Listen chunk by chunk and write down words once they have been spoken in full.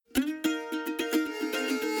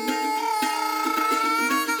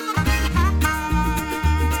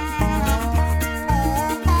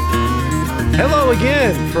Hello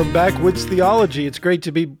again from Backwoods Theology. It's great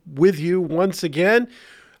to be with you once again.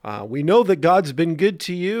 We know that God's been good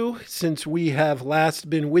to you since we have last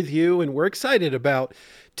been with you, and we're excited about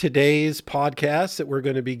today's podcast that we're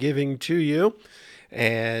going to be giving to you.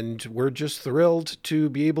 And we're just thrilled to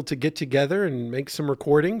be able to get together and make some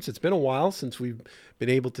recordings. It's been a while since we've been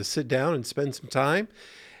able to sit down and spend some time.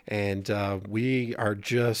 And we are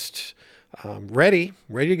just ready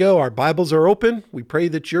to go. Our Bibles are open. We pray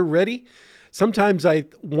that you're ready. Sometimes I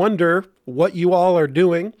wonder what you all are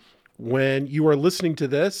doing when you are listening to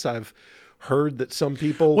this. I've heard that some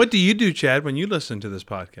people... What do you do, Chad, when you listen to this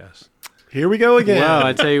podcast? Here we go again. Well,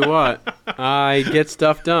 I tell you what, I get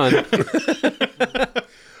stuff done.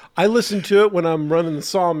 I listen to it when I'm running the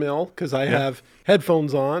sawmill because I have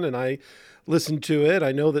headphones on and I listen to it.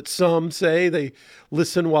 I know that some say they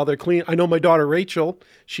listen while they're cleaning. I know my daughter Rachel,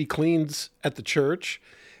 she cleans at the church.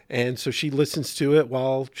 And so she listens to it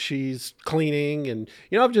while she's cleaning. And,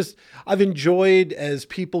 you know, I've enjoyed as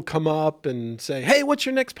people come up and say, hey, what's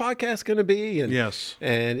your next podcast going to be? And, yes.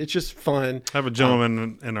 And it's just fun. I have a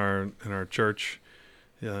gentleman in our church.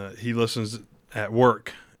 He listens at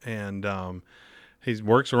work, and he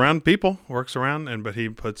works around people, but he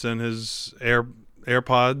puts in his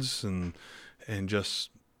AirPods and just,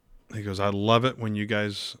 he goes, I love it when you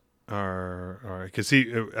guys because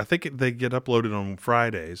I think they get uploaded on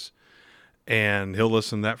Fridays, and he'll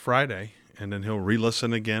listen that Friday, and then he'll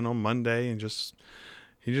re-listen again on Monday, and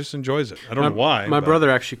he just enjoys it. I don't know why. My brother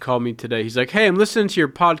actually called me today. He's like, "Hey, I'm listening to your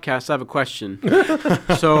podcast. I have a question."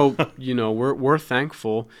 So we're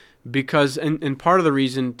thankful because, and part of the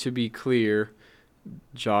reason, to be clear,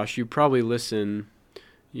 Josh, you probably listen,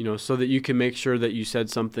 so that you can make sure that you said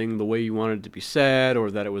something the way you wanted it to be said, or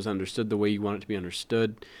that it was understood the way you want it to be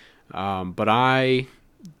understood. But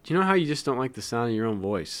you know how you just don't like the sound of your own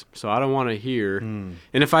voice? So I don't want to hear. And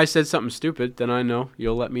if I said something stupid, then I know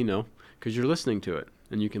you'll let me know because you're listening to it.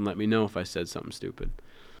 And you can let me know if I said something stupid.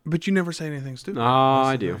 But you never say anything stupid. Oh,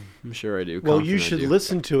 I do. I'm sure I do. Well, you should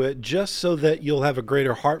listen to it just so that you'll have a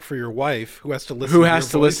greather heart for your wife who has to listen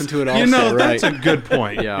listen to it also, right? That's a good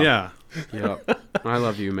point. Yeah. I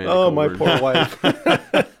love you, man. Oh, my poor wife.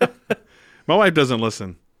 My wife doesn't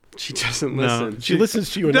listen. She doesn't listen. No, she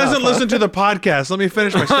listens to you enough. Doesn't listen to the podcast. Let me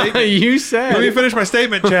finish my statement. You said. Let me finish my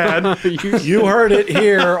statement, Chad. You heard it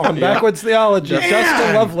here on Backwoods Theology.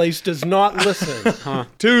 Jessica Lovelace does not listen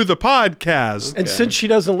to the podcast. And since she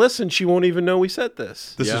doesn't listen, she won't even know we said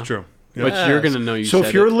this. This is true. Yep. But you're going to know you said it. So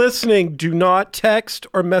if you're listening, do not text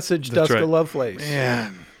or message Jessica Lovelace.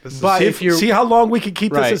 Man. But see how long we can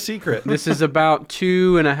keep this a secret. This is about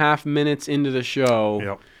 2.5 minutes into the show.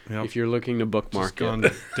 Yep. If you're looking to bookmark it.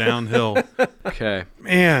 It's gone downhill. Okay.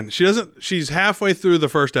 Man, she's halfway through the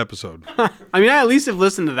first episode. I mean, I at least have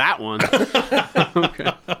listened to that one.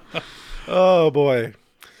 Okay. Oh, boy.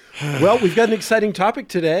 Well, we've got an exciting topic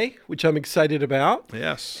today, which I'm excited about.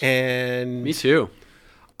 Yes. And me too.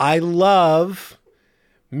 I love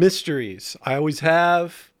mysteries. I always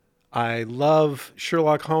have. I love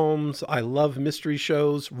Sherlock Holmes. I love mystery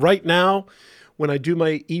shows. Right now, when I do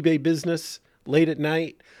my eBay business late at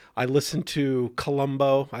night, I listen to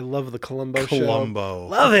Columbo. I love the Columbo show.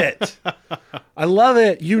 Love it. I love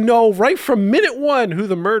it. You know right from minute one who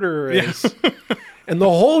the murderer is. Yeah. And the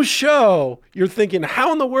whole show, you're thinking,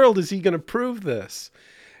 how in the world is he going to prove this?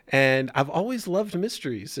 And I've always loved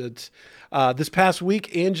mysteries. It's this past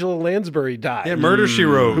week, Angela Lansbury died. Yeah, Murder, She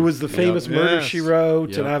Wrote. Who was the famous Murder, She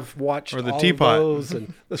Wrote. And I've watched or the all Teapot. of those.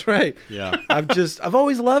 And that's right. Yeah. I've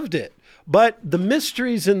always loved it. But the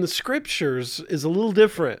mysteries in the scriptures is a little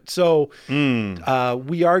different. So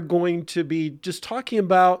we are going to be just talking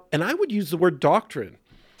about, and I would use the word doctrine,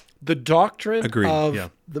 the doctrine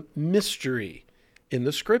of the mystery in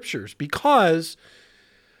the scriptures, because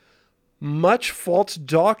much false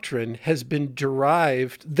doctrine has been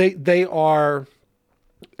derived. They are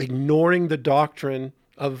ignoring the doctrine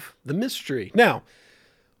of the mystery. Now,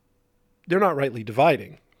 they're not rightly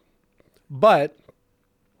dividing, but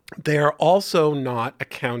they are also not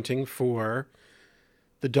accounting for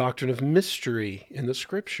the doctrine of mystery in the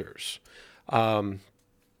scriptures.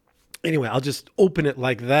 Anyway, I'll just open it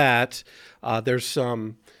like that. There's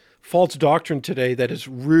some false doctrine today that is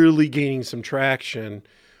really gaining some traction,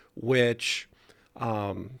 which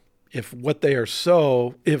if what they are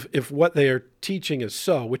teaching is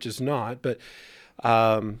so, which is not, but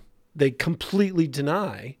they completely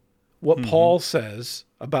deny what Paul says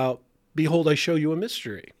about, behold, I show you a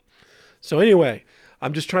mystery. So anyway,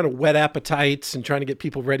 I'm just trying to whet appetites and trying to get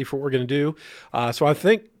people ready for what we're going to do. So I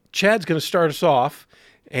think Chad's going to start us off.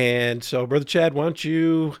 And so, Brother Chad, why don't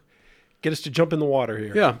you get us to jump in the water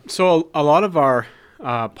here? Yeah. So a lot of our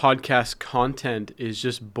podcast content is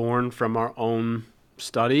just born from our own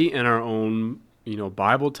study and our own,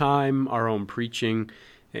 Bible time, our own preaching.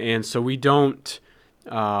 And so we don't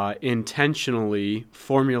intentionally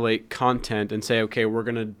formulate content and say, okay, we're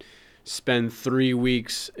going to spend 3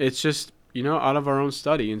 weeks. It's just, out of our own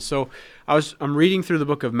study. And so I'm reading through the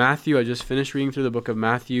book of Matthew. I just finished reading through the book of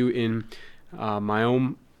Matthew in my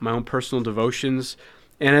own personal devotions.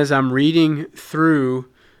 And as I'm reading through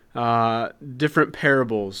different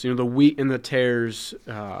parables, the wheat and the tares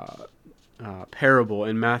parable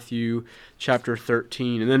in Matthew chapter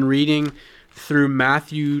 13, and then reading through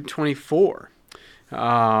Matthew 24,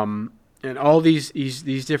 and all these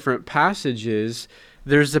different passages,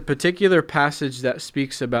 there's a particular passage that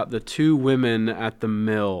speaks about the two women at the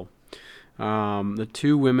mill, the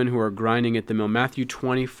two women who are grinding at the mill. Matthew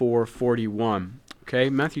 24:41. Okay,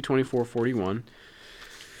 Matthew 24:41.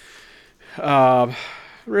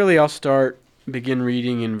 Really, I'll begin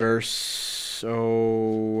reading in verse.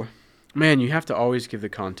 Oh, man, you have to always give the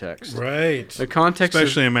context. Right. The context,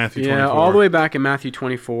 especially in Matthew 24. Yeah, all the way back in Matthew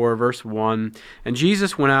 24, verse 1. And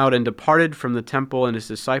Jesus went out and departed from the temple, and his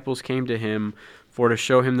disciples came to him for to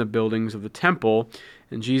show him the buildings of the temple.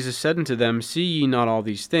 And Jesus said unto them, See ye not all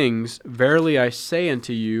these things? Verily I say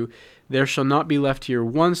unto you, there shall not be left here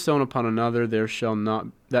one stone upon another, that shall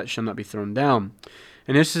not be thrown down.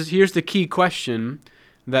 And here's the key question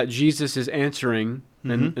that Jesus is answering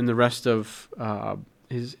in the rest of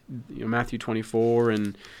his Matthew 24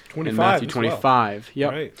 and Matthew 25. Well.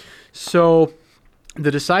 Yep. Right. So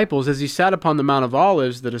the disciples, as he sat upon the Mount of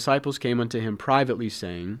Olives, the disciples came unto him privately,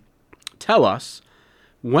 saying, Tell us,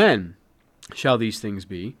 when shall these things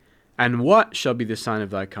be? And what shall be the sign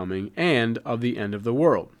of thy coming and of the end of the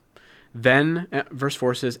world? Then, verse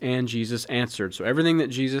 4 says, And Jesus answered. So everything that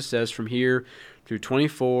Jesus says from here through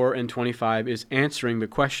 24 and 25 is answering the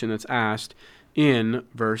question that's asked in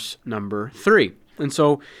verse number 3. And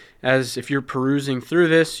so, as if you're perusing through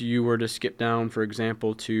this, you were to skip down, for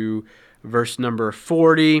example, to verse number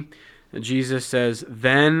 40. Jesus says,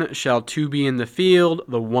 Then shall two be in the field,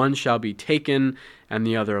 the one shall be taken, and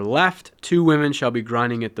the other left. Two women shall be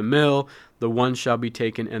grinding at the mill, the one shall be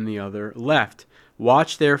taken, and the other left.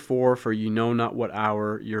 Watch therefore, for ye know not what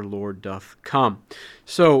hour your Lord doth come.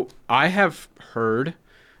 So I have heard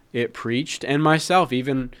it preached, and myself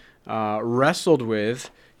even wrestled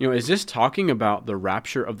with, is this talking about the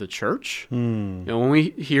rapture of the church? When we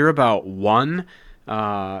hear about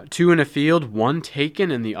two in a field, one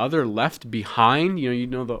taken and the other left behind,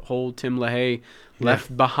 the whole Tim LaHaye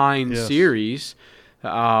Left Behind series.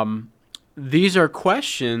 These are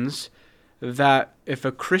questions that if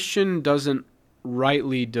a Christian doesn't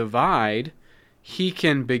rightly divide, he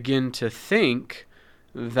can begin to think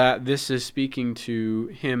that this is speaking to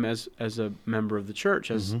him as a member of the church,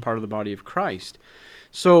 as part of the body of Christ.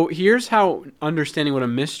 So here's how understanding what a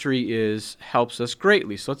mystery is helps us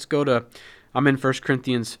greatly. So let's go to, I'm in 1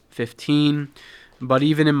 Corinthians 15, but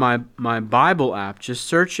even in my Bible app, just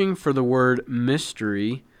searching for the word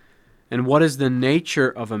mystery and what is the nature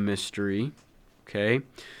of a mystery, okay?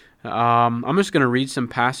 I'm just going to read some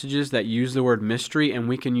passages that use the word mystery, and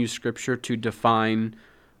we can use Scripture to define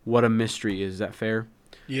what a mystery is. Is that fair?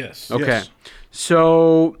 Yes. Okay. Yes.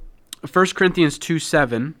 So 1 Corinthians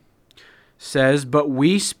 2:7 says, But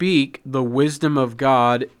we speak the wisdom of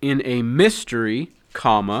God in a mystery,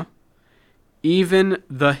 comma, even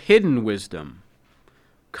the hidden wisdom,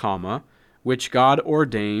 comma, which God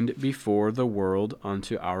ordained before the world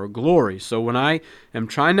unto our glory. So when I am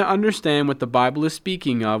trying to understand what the Bible is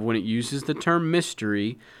speaking of when it uses the term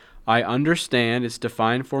mystery, I understand it's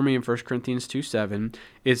defined for me in 1 Corinthians 2:7.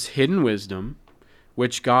 It's hidden wisdom,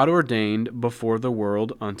 which God ordained before the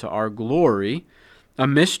world unto our glory. A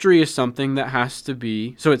mystery is something that has to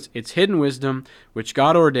be, so it's hidden wisdom, which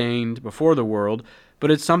God ordained before the world, but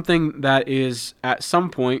it's something that is at some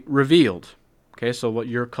point revealed. Okay, so what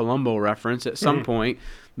your Columbo reference, at some point,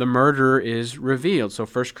 the murderer is revealed. So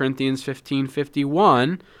 1 Corinthians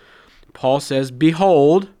 15:51, Paul says,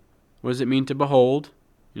 Behold, what does it mean to behold?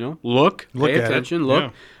 Look pay attention, look.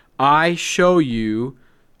 Yeah. I show you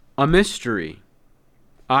a mystery.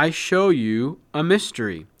 I show you a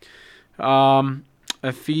mystery.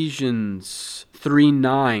 Ephesians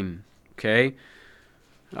 3:9, okay?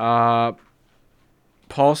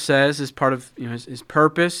 Paul says, as part of his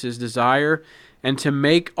purpose, his desire, and to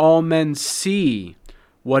make all men see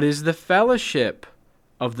what is the fellowship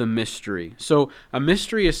of the mystery. So a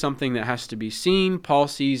mystery is something that has to be seen. Paul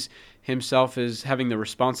sees himself as having the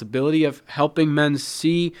responsibility of helping men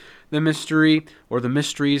see the mystery or the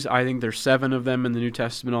mysteries. I think there's 7 of them in the New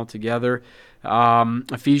Testament altogether.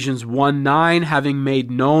 Ephesians 1:9, having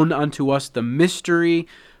made known unto us the mystery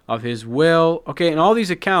of his will. Okay, in all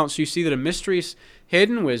these accounts, you see that a mystery is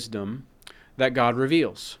hidden wisdom that God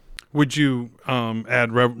reveals. Would you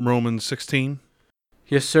add Romans 16,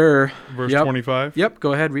 Yes, sir. verse Yep. 25? Yep,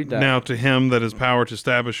 go ahead, read that. Now to him that has power to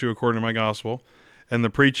establish you according to my gospel, and the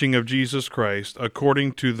preaching of Jesus Christ,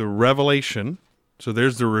 according to the revelation, so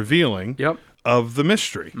there's the revealing, Yep. of the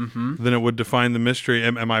mystery. Then it would define the mystery.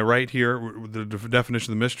 Am I right here? The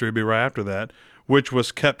definition of the mystery would be right after that, which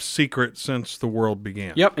was kept secret since the world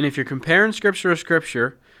began. Yep, and if you're comparing Scripture to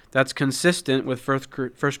Scripture, that's consistent with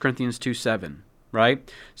 1 Corinthians 2:7,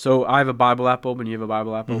 right? So I have a Bible app open, you have a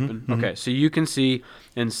Bible app open. Okay, so you can see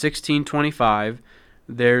in 16:25,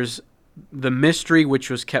 there's the mystery which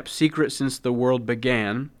was kept secret since the world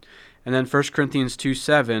began. And then 1 Corinthians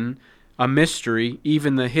 2:7, a mystery,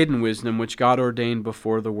 even the hidden wisdom which God ordained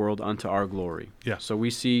before the world unto our glory. Yeah. So we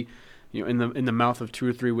see, in the mouth of 2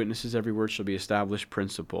 or 3 witnesses, every word shall be established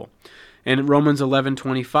principle. And in Romans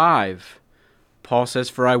 11:25, Paul says,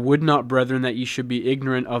 "For I would not, brethren, that ye should be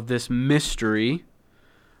ignorant of this mystery,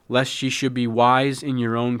 lest ye should be wise in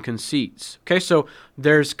your own conceits." Okay, so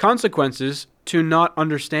there's consequences to not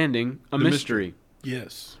understanding a mystery.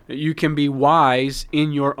 Yes. You can be wise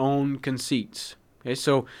in your own conceits. Okay,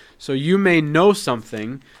 so you may know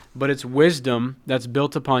something, but it's wisdom that's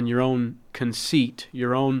built upon your own conceit,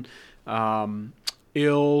 your own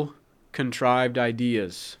ill-contrived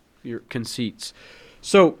ideas, your conceits.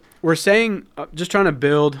 So we're saying, just trying to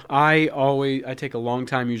build. I take a long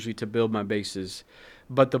time usually to build my bases,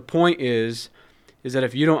 but the point is that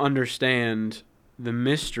if you don't understand the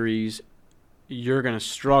mysteries, you're going to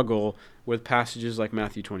struggle with passages like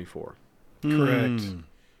Matthew 24. Correct.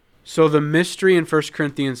 So the mystery in 1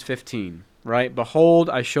 Corinthians 15, right? Behold,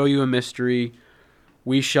 I show you a mystery.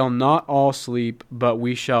 We shall not all sleep, but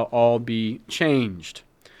we shall all be changed.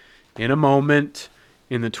 In a moment,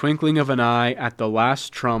 in the twinkling of an eye, at the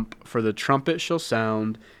last trump, for the trumpet shall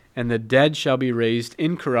sound, and the dead shall be raised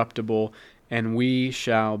incorruptible, and we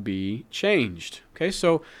shall be changed. Okay,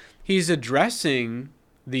 so he's addressing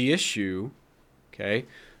the issue, okay,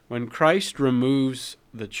 when Christ removes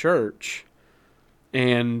the church,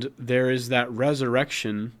 and there is that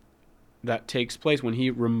resurrection that takes place. When he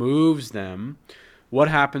removes them, what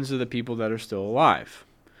happens to the people that are still alive?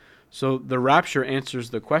 So the rapture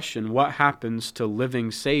answers the question, what happens to living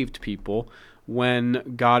saved people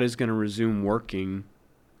when God is going to resume working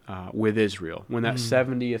with Israel, when that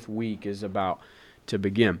 70th week is about to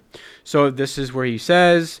begin? So this is where he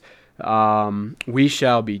says, we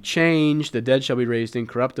shall be changed, the dead shall be raised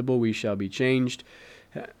incorruptible, we shall be changed.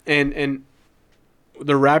 And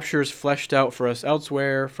the rapture is fleshed out for us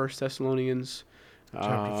elsewhere, 1 Thessalonians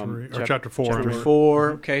Chapter 3, or chapter 4. Chapter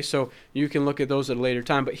 4. Okay, so you can look at those at a later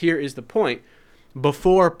time. But here is the point.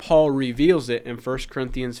 Before Paul reveals it in 1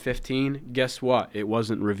 Corinthians 15, guess what? It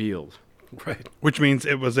wasn't revealed. Right. Which means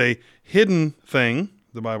it was a hidden thing,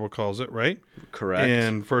 the Bible calls it, right? Correct.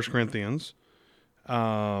 In 1 Corinthians.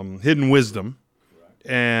 Hidden wisdom.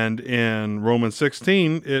 And in Romans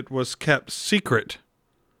 16, it was kept secret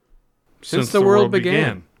since the world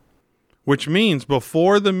began. Which means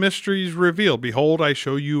before the mystery is revealed, behold, I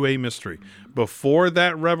show you a mystery. Before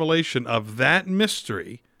that revelation of that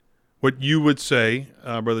mystery, what you would say,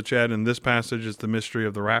 Brother Chad, in this passage is the mystery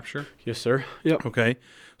of the rapture. Yes, sir. Yep. Okay.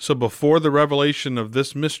 So before the revelation of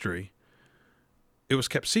this mystery, it was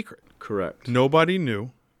kept secret. Correct. Nobody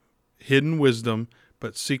knew. Hidden wisdom,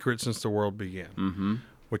 but secret since the world began. Mm-hmm.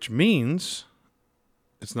 Which means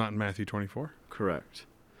it's not in Matthew 24. Correct.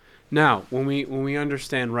 Now, when we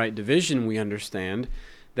understand right division, we understand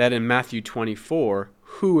that in Matthew 24,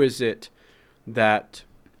 who is it that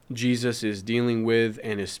Jesus is dealing with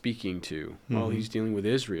and is speaking to? Well, he's dealing with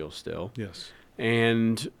Israel still. Yes.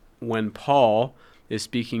 And when Paul is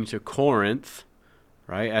speaking to Corinth,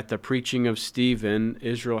 right, at the preaching of Stephen,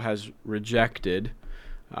 Israel has rejected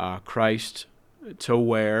Christ to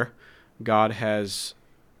where God has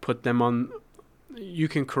put them on. You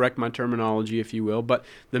can correct my terminology if you will, but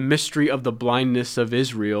the mystery of the blindness of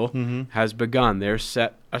Israel has begun. They're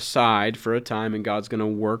set aside for a time, and God's going to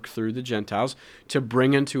work through the Gentiles to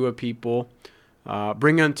bring unto a people,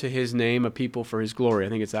 bring unto his name a people for his glory. I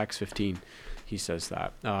think it's Acts 15. He says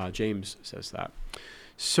that. James says that.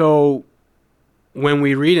 So when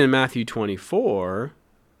we read in Matthew 24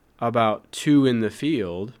 about 2 in the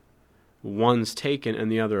field, one's taken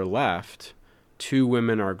and the other left, 2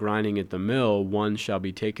 women are grinding at the mill, one shall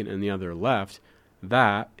be taken and the other left,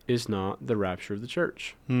 that is not the rapture of the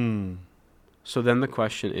church. So then the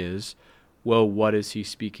question is, well, what is he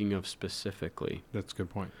speaking of specifically? That's a good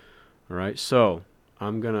point. All right, so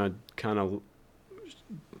I'm going to kind of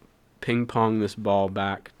ping pong this ball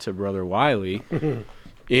back to Brother Wiley.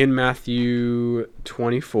 In Matthew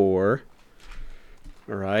 24,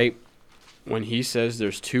 all right, when he says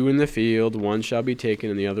there's two in the field, one shall be taken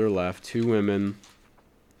and the other left, two women.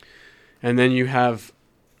 And then you have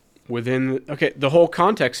the whole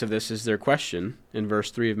context of this is their question in verse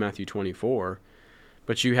 3 of Matthew 24.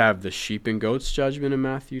 But you have the sheep and goats judgment in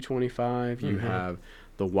Matthew 25. You have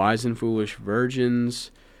the wise and foolish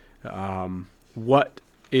virgins. What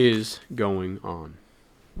is going on?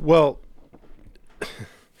 Well,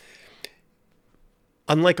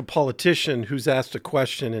 unlike a politician who's asked a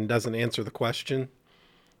question and doesn't answer the question,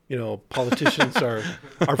 politicians are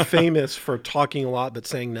famous for talking a lot but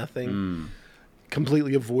saying nothing,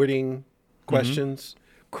 completely avoiding questions.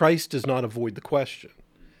 Christ does not avoid the question.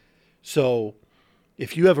 So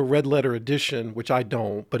if you have a red letter edition, which I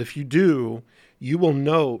don't, but if you do, you will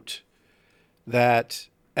note that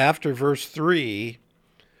after verse 3,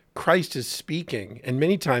 Christ is speaking, and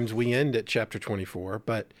many times we end at chapter 24,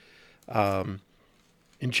 but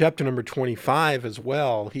in chapter number 25 as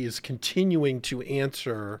well, he is continuing to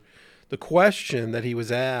answer the question that he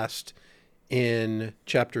was asked in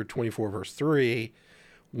chapter 24, verse 3.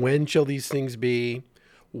 When shall these things be?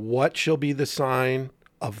 What shall be the sign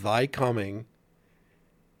of thy coming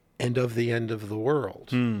and of the end of the world?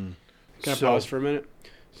 Can I pause for a minute?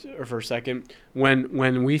 Or for a second?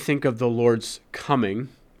 When we think of the Lord's coming,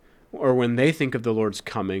 or when they think of the Lord's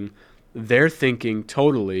coming, they're thinking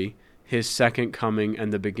totally his second coming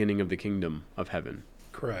and the beginning of the kingdom of heaven.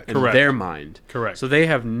 Correct. In their mind. Correct. So they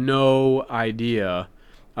have no idea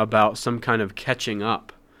about some kind of catching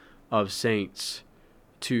up of saints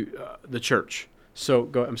to the church. So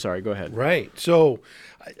go ahead. Right. So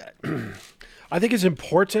I think it's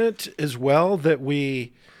important as well that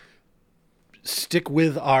we stick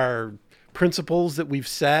with our principles that we've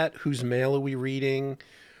set. Whose mail are we reading?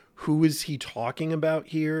 Who is he talking about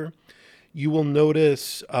here? You will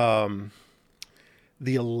notice the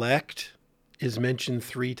elect is mentioned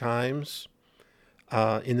 3 times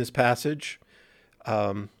in this passage.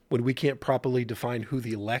 When we can't properly define who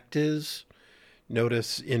the elect is,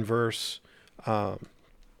 notice in verse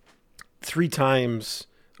 3 times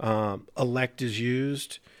elect is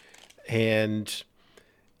used. And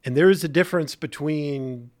there is a difference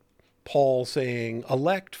between Paul saying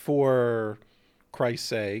elect for Christ's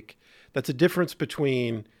sake. That's a difference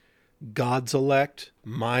between God's elect,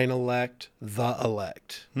 mine elect, the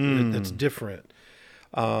elect. That's different.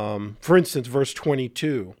 For instance, verse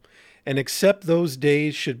 22, and except those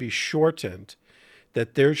days should be shortened,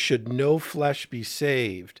 that there should no flesh be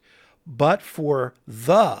saved, but for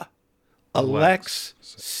the elect's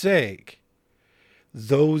sake,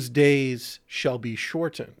 those days shall be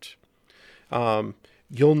shortened.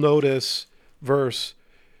 You'll notice verse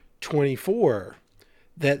 24,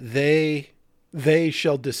 that they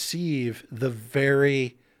shall deceive the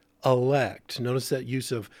very elect. Notice that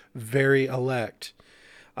use of very elect.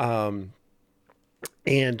 And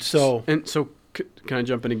so can I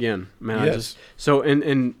jump in again? Man, yes.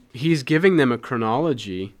 And he's giving them a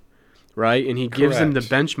chronology, right? And he gives them the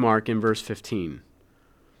Correct. benchmark in verse 15,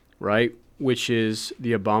 right? Which is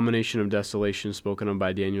the abomination of desolation spoken of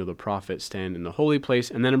by Daniel the prophet stand in the holy place.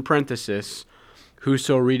 And then in parenthesis,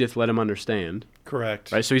 whoso readeth, let him understand.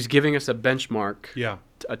 Correct. Right. So he's giving us a benchmark,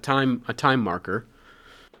 a time marker.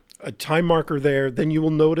 A time marker there. Then you will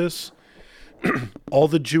notice all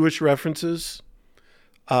the Jewish references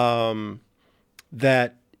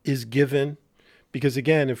that is given. Because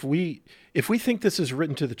again, if we think this is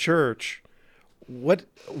written to the church, what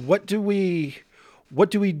do we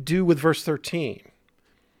do with verse 13?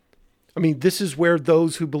 I mean, this is where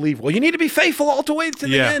those who believe, well, you need to be faithful all the way to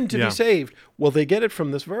the end to be saved. Well, they get it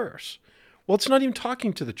from this verse. Well, it's not even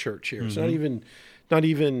talking to the church here. It's not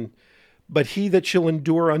even, but he that shall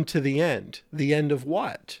endure unto the end of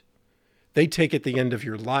what? They take it the end of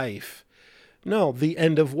your life. No, the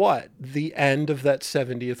end of what? The end of that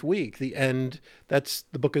 70th week. The end, that's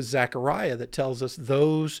the book of Zechariah that tells us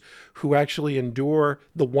those who actually endure,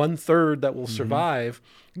 the 1/3 that will survive,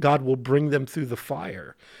 God will bring them through the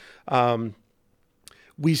fire.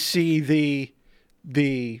 We see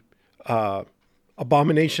the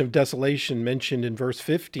abomination of desolation mentioned in verse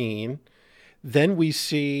 15. Then we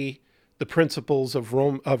see the principles of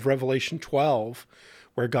Revelation 12,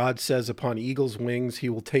 where God says upon eagle's wings, he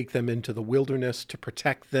will take them into the wilderness to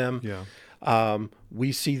protect them.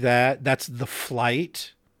 We see that. That's the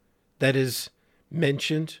flight that is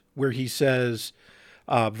mentioned, where he says,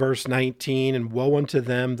 Verse 19, and woe unto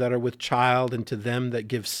them that are with child, and to them that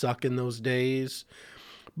give suck in those days.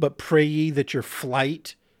 But pray ye that your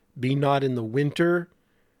flight be not in the winter,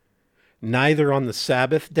 neither on the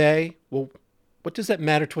Sabbath day. Well, what does that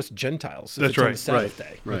matter to us Gentiles? If That's it's on right. the Sabbath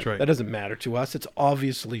day. That's right. That doesn't matter to us. It's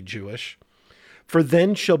obviously Jewish. For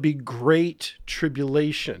then shall be great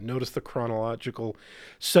tribulation. Notice the chronological,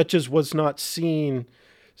 such as was not seen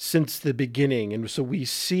since the beginning. And so we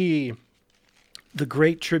see the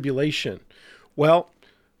great tribulation. Well,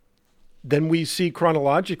 then we see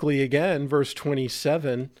chronologically again, verse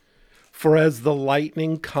 27, for as the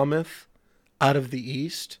lightning cometh out of the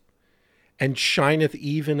east, and shineth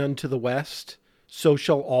even unto the west, so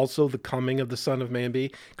shall also the coming of the Son of Man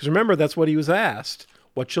be. Because remember, that's what he was asked.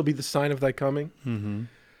 What shall be the sign of thy coming? Mm-hmm.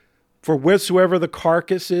 For wheresoever the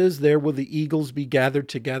carcass is, there will the eagles be gathered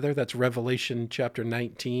together. That's Revelation chapter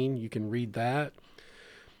 19. You can read that.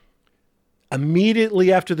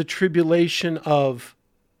 Immediately after the tribulation of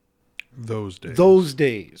Those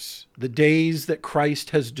days, the days that Christ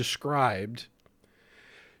has described,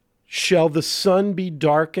 shall the sun be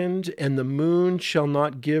darkened, and the moon shall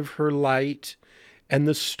not give her light, and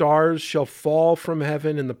the stars shall fall from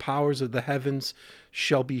heaven, and the powers of the heavens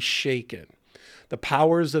shall be shaken. The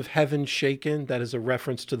powers of heaven shaken, that is a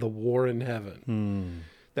reference to the war in heaven.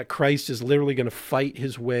 That Christ is literally going to fight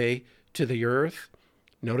his way to the earth.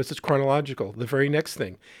 Notice it's chronological. The very next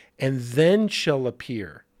thing. And then shall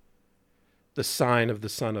appear the sign of the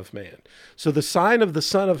Son of Man. So the sign of the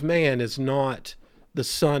Son of Man is not the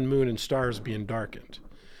sun, moon, and stars being darkened.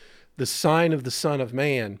 The sign of the Son of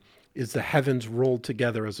Man is the heavens rolled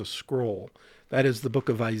together as a scroll. That is the book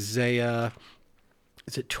of Isaiah.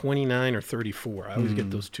 Is it 29 or 34? I always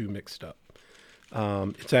get those two mixed up.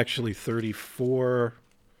 It's actually 34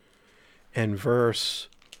 and verse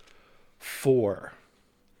 4.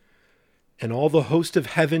 And all the host of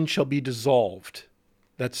heaven shall be dissolved.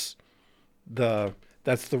 That's the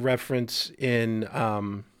reference in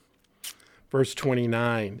verse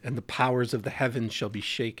 29. And the powers of the heavens shall be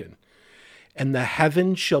shaken. And the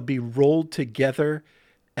heavens shall be rolled together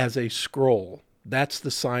as a scroll. That's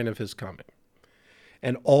the sign of his coming.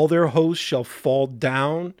 And all their hosts shall fall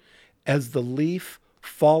down as the leaf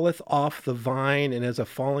falleth off the vine, and as a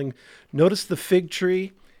falling. Notice the fig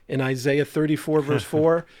tree in Isaiah 34, verse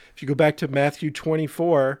 4. If you go back to Matthew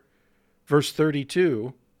 24, verse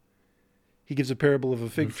 32, he gives a parable of a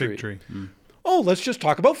fig tree. Oh, let's just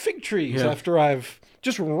talk about fig trees after I've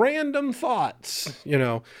just random thoughts,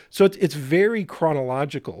 So it's very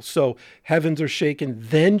chronological. So heavens are shaken,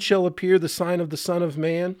 then shall appear the sign of the Son of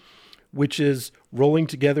Man, which is rolling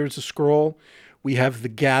together as a scroll. We have the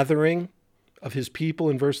gathering of his people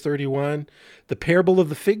in verse 31. The parable of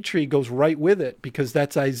the fig tree goes right with it because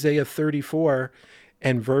that's Isaiah 34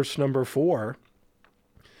 and verse number 4.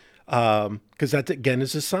 Because that, again,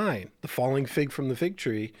 is a sign, the falling fig from the fig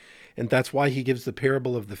tree. And that's why he gives the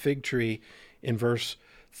parable of the fig tree in verse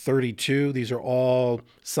 32. These are all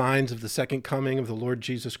signs of the second coming of the Lord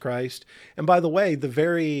Jesus Christ. And by the way, the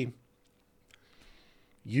very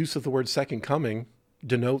use of the word second coming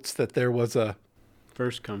denotes that there was a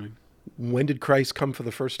first coming. When did Christ come for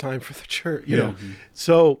the first time for the church? You know?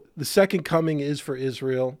 So the second coming is for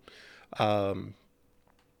Israel.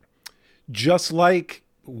 Just like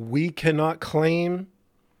we cannot claim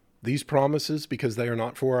these promises because they are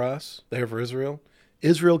not for us, they are for Israel.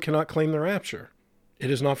 Israel cannot claim the rapture.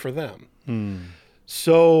 It is not for them.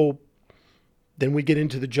 So then we get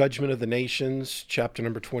into the judgment of the nations, chapter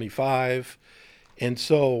number 25. And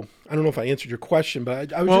so, I don't know if I answered your question,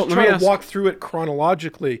 but I was just trying to walk through it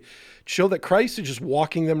chronologically to show that Christ is just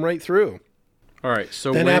walking them right through. All right.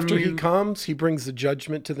 So then after he comes, he brings the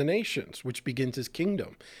judgment to the nations, which begins his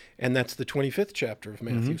kingdom. And that's the 25th chapter of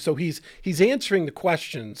Matthew. So he's answering the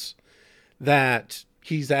questions that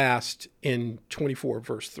he's asked in 24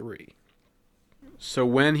 verse 3. So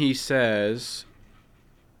when he says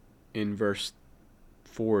in verse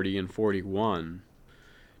 40 and 41,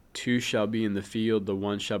 2 shall be in the field, the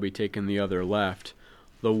one shall be taken, the other left.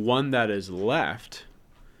 The one that is left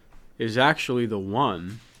is actually the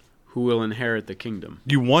one who will inherit the kingdom.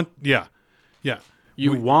 You want to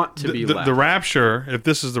be left. The rapture, if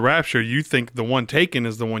this is the rapture, you think the one taken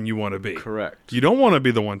is the one you want to be. Correct. You don't want to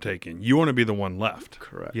be the one taken. You want to be the one left.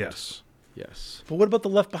 Correct. Yes. But what about the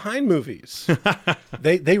Left Behind movies?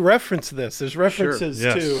 they reference this. There's references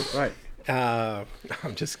to... Right. I'm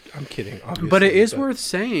kidding, obviously. But it is worth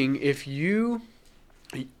saying if you,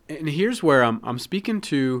 and here's where I'm speaking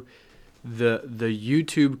to the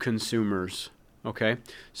YouTube consumers, okay?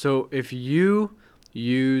 So if you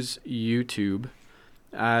use YouTube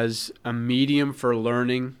as a medium for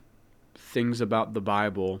learning things about the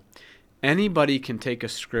Bible, anybody can take a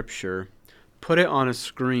scripture, put it on a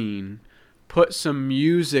screen, put some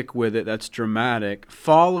music with it that's dramatic,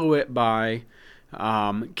 follow it by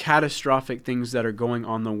catastrophic things that are going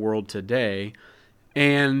on in the world today,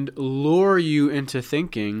 and lure you into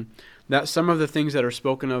thinking that some of the things that are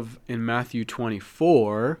spoken of in Matthew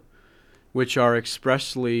 24, which are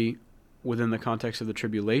expressly within the context of the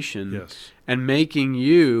tribulation, Yes. and making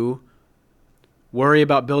you worry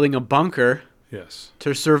about building a bunker Yes.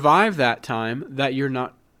 to survive that time that you're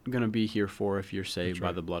not going to be here for if you're saved That's by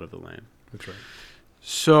right. the blood of the Lamb. That's right.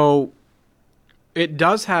 So it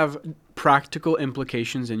does have practical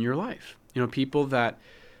implications in your life. You know, people that,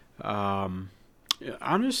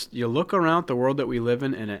 you look around the world that we live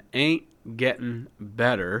in and it ain't getting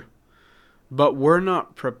better, but we're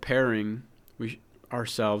not preparing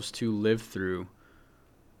ourselves to live through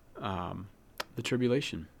the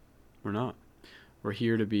tribulation. We're not. We're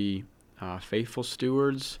here to be faithful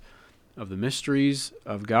stewards of the mysteries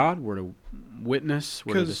of God. We're to witness.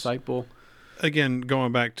 We're to 'Cause disciple. Again,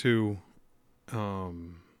 going back to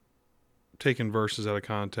taking verses out of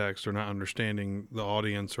context or not understanding the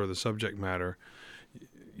audience or the subject matter,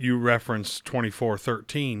 you reference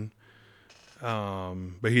 24:13,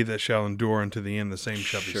 but he that shall endure unto the end, the same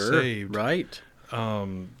shall be saved. Right.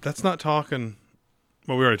 That's not talking,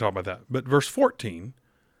 well, we already talked about that. But verse 14,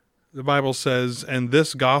 the Bible says, and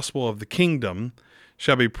this gospel of the kingdom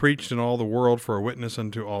shall be preached in all the world for a witness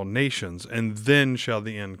unto all nations, and then shall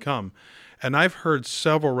the end come. And I've heard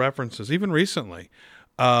several references, even recently,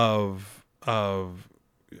 of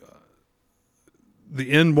the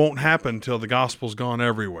end won't happen till the gospel's gone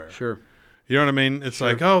everywhere. Sure. You know what I mean? It's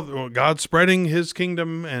like, oh, well, God's spreading his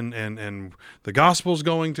kingdom and the gospel's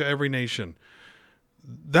going to every nation.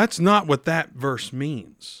 That's not what that verse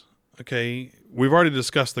means. Okay? We've already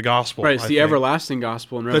discussed the gospel. Right. It's I the think. everlasting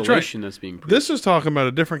gospel and That's right. revelation that's being preached. This is talking about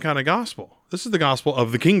a different kind of gospel. This is the gospel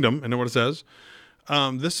of the kingdom, and what it says.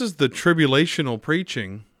 This is the tribulational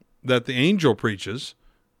preaching that the angel preaches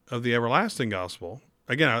of the everlasting gospel.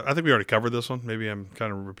 Again, I think we already covered this one. Maybe I'm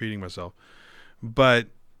kind of repeating myself. But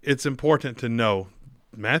it's important to know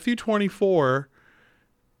Matthew 24,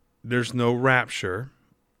 there's no rapture.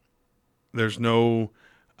 There's no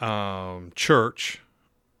church.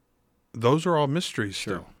 Those are all mysteries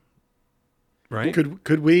still. Right?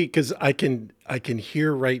 Could we? Because I can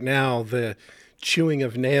hear right now the chewing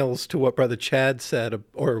of nails to what Brother Chad said,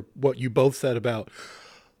 or what you both said about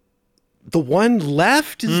the one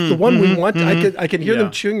left is the one we want. I can hear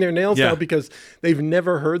them chewing their nails now because they've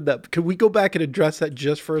never heard that. Could we go back and address that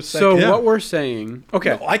just for a second? So what we're saying,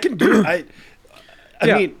 okay. No, I can do it. I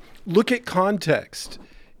mean, look at context.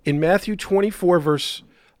 In Matthew 24, verse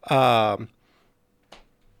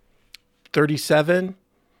 37,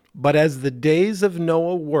 but as the days of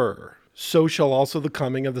Noah were, so shall also the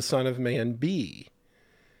coming of the Son of Man be.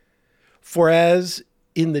 For as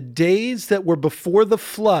in the days that were before the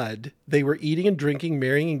flood, they were eating and drinking,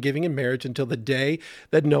 marrying and giving in marriage until the day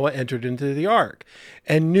that Noah entered into the ark,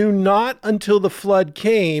 and knew not until the flood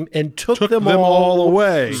came and took them all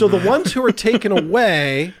away. So the ones who are taken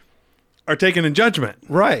away are taken in judgment.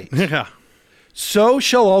 right. Yeah. So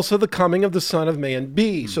shall also the coming of the Son of Man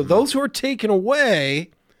be. So those who are taken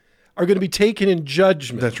away are going to be taken in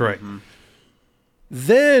judgment. That's right.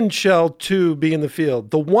 Then shall two be in the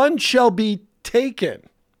field. The one shall be taken,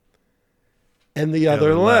 and the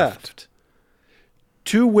other left.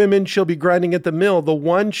 Two women shall be grinding at the mill. The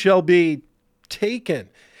one shall be taken.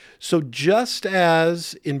 So just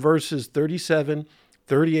as in verses 37,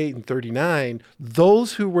 38, and 39,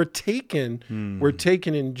 those who were taken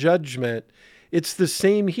in judgment, it's the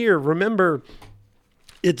same here. Remember,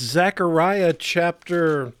 it's Zechariah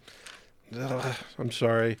chapter...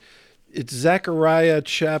 It's Zechariah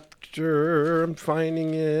chapter... I'm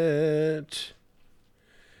finding it.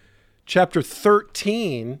 Chapter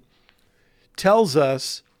 13 tells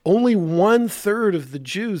us only 1/3 of the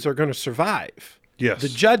Jews are going to survive Yes. the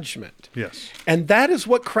judgment. Yes. And that is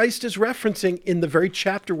what Christ is referencing in the very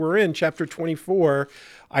chapter we're in, chapter 24.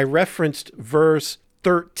 I referenced verse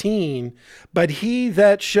 13, but he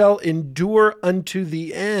that shall endure unto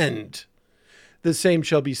the end, the same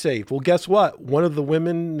shall be saved. Well, guess what? One of the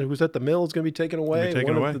women who was at the mill is going to be taken away.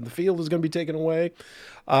 One of the field is going to be taken away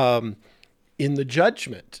in the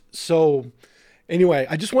judgment. So anyway,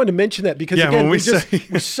 I just wanted to mention that because again, we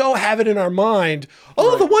so have it in our mind.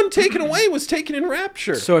 Oh, the one taken away was taken in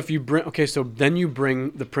rapture. So if you bring, so then you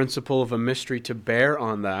bring the principle of a mystery to bear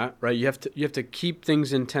on that, right? You have to keep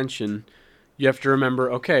things in tension. You have to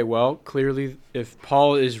remember, okay, well, clearly if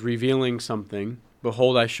Paul is revealing something,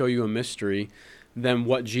 behold, I show you a mystery, then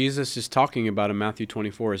what Jesus is talking about in Matthew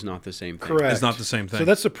 24 is not the same thing. Correct. It's not the same thing. So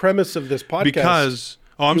that's the premise of this podcast. Because,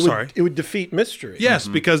 It would defeat mystery. Yes,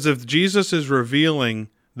 because if Jesus is revealing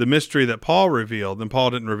the mystery that Paul revealed, then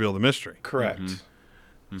Paul didn't reveal the mystery. Correct.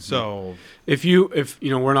 So If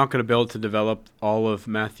we're not going to be able to develop all of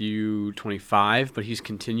Matthew 25, but he's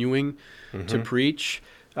continuing to preach,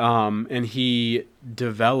 and he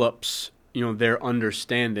develops, their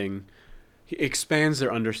understanding. He expands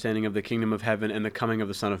their understanding of the kingdom of heaven and the coming of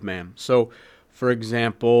the Son of Man. So, for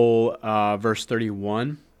example, verse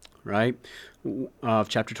 31, right, of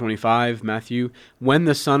chapter 25, Matthew, when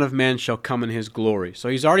the Son of Man shall come in his glory. So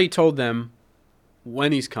he's already told them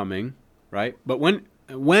when he's coming, right? But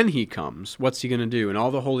when he comes, what's he going to do? And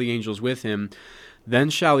all the holy angels with him, then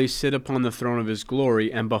shall he sit upon the throne of his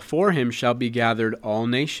glory, and before him shall be gathered all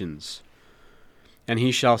nations, and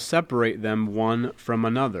he shall separate them one from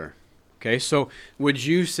another. Okay, so would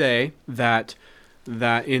you say that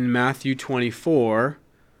in Matthew 24,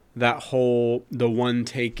 the one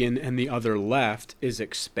taken and the other left is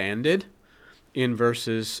expanded in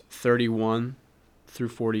verses 31 through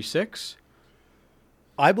 46?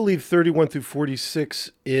 I believe 31 through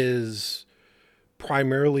 46 is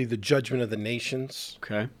primarily the judgment of the nations,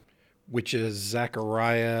 Okay. which is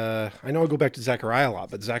Zechariah. I know I go back to Zechariah a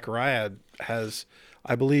lot, but Zechariah has,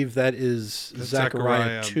 I believe that is That's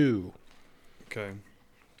Zechariah Zechariah. 2. okay.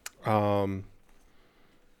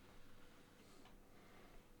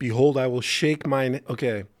 Behold, I will shake mine.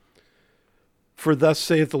 Okay. For thus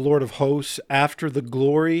saith the Lord of hosts, after the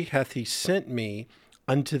glory hath he sent me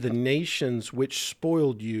unto the nations which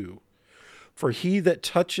spoiled you. For he that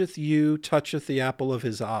toucheth you toucheth the apple of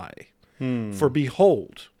his eye. For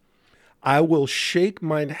behold, I will shake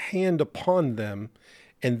mine hand upon them,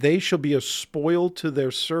 and they shall be a spoil to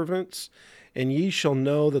their servants, and ye shall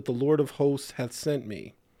know that the Lord of hosts hath sent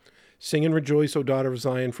me. Sing and rejoice, O daughter of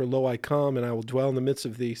Zion, for lo, I come, and I will dwell in the midst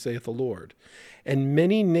of thee, saith the Lord. And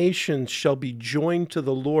many nations shall be joined to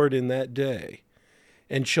the Lord in that day,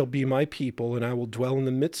 and shall be my people, and I will dwell in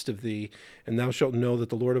the midst of thee, and thou shalt know that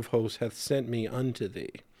the Lord of hosts hath sent me unto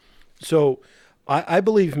thee. So I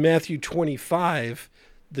believe Matthew 25,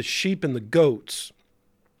 the sheep and the goats,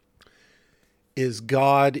 is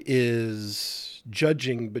God is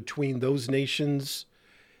judging between those nations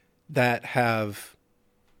that have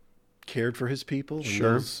cared for his people and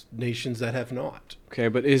Sure. those nations that have not. Okay,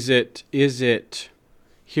 but is it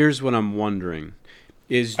here's what I'm wondering.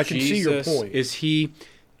 I can see your point. Is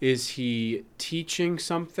he teaching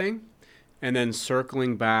something and then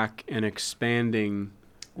circling back and expanding,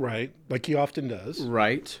 Right, like he often does.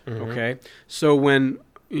 right? Okay. So when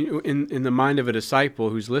in the mind of a disciple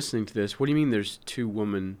who's listening to this, what do you mean there's two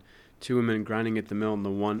women grinding at the mill and the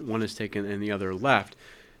one is taken and the other left?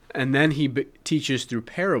 And then he teaches through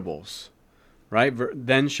parables, right?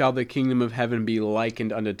 Then shall the kingdom of heaven be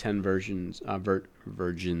likened unto 10 virgins,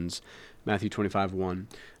 Matthew 25:1.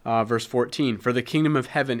 Verse 14, for the kingdom of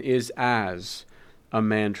heaven is as a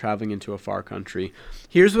man traveling into a far country.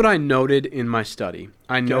 Here's what I noted in my study.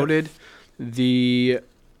 I noted the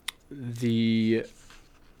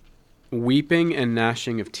weeping and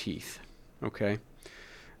gnashing of teeth, okay?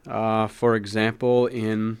 For example,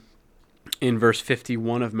 in verse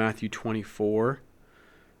 51 of Matthew 24,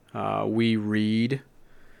 we read,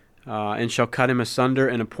 and shall cut him asunder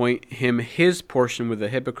and appoint him his portion with the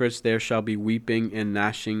hypocrites. There shall be weeping and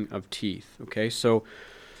gnashing of teeth. Okay, so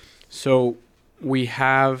we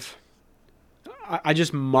have, I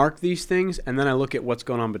just mark these things and then I look at what's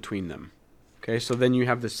going on between them. Okay, so then you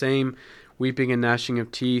have the same weeping and gnashing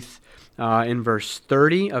of teeth in verse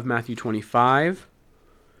 30 of Matthew 25.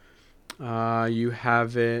 You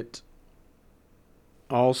have it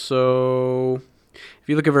also, if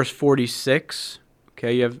you look at verse 46,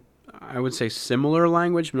 okay, you have, I would say, similar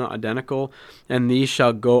language, but not identical. And these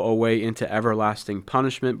shall go away into everlasting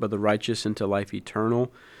punishment, but the righteous into life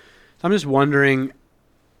eternal. So I'm just wondering,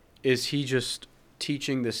 is he just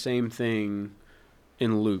teaching the same thing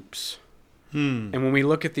in loops? And when we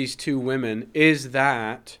look at these two women, is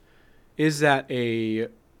that a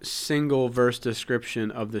single verse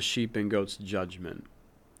description of the sheep and goats judgment?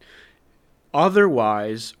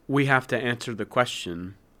 Otherwise, we have to answer the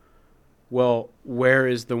question, well, where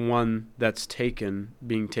is the one that's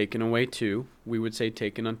being taken away to? We would say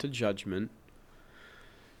taken unto judgment.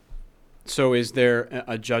 So is there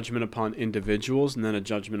a judgment upon individuals and then a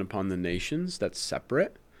judgment upon the nations that's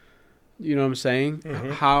separate? You know what I'm saying?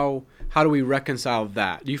 Mm-hmm. How do we reconcile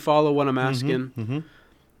that? Do you follow what I'm asking? Mm-hmm.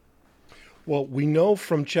 Well, we know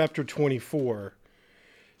from chapter 24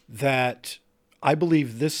 that I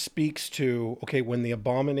believe this speaks to, okay, when the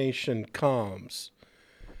abomination comes,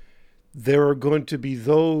 there are going to be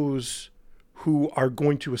those who are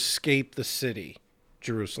going to escape the city,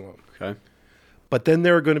 Jerusalem. Okay. But then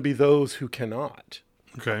there are going to be those who cannot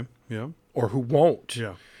Okay. Yeah. or who won't.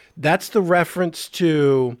 Yeah. That's the reference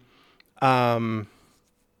to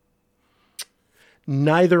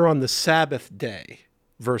neither on the Sabbath day,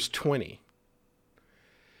 verse 20.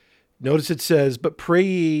 Notice it says, but pray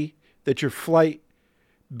ye that your flight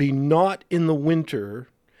be not in the winter,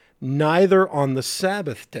 neither on the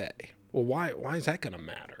Sabbath day. Well, why is that going to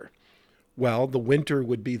matter? Well, the winter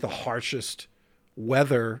would be the harshest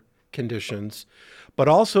weather conditions. But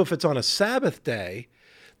also if it's on a Sabbath day,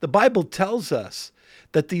 the Bible tells us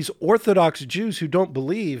that these Orthodox Jews who don't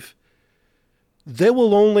believe,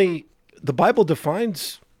 the Bible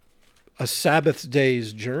defines a Sabbath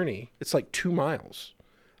day's journey. It's like 2 miles.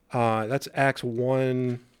 That's Acts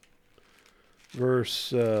 1,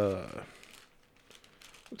 verse, let's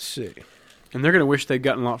see. And they're going to wish they'd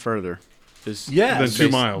gotten a lot further. Yeah. Than 2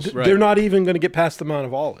 miles. Right. They're not even going to get past the Mount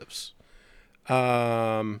of Olives.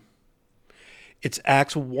 It's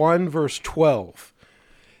Acts 1, verse 12.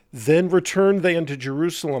 Then returned they unto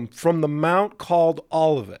Jerusalem from the mount called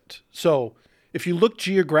Olivet. So if you look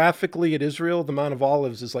geographically at Israel, the Mount of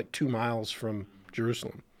Olives is like 2 miles from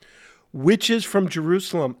Jerusalem, which is from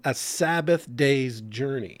Jerusalem a Sabbath day's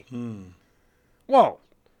journey. Well,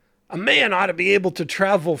 a man ought to be able to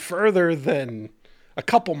travel further than a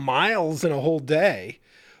couple miles in a whole day.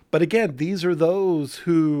 But again, these are those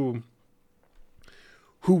who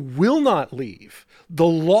will not leave. The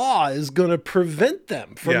law is going to prevent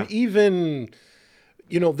them from even,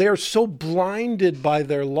 they're so blinded by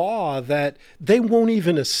their law that they won't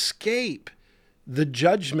even escape the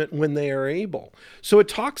judgment when they are able. So it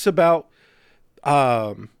talks about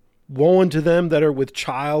woe unto them that are with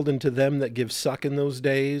child and to them that give suck in those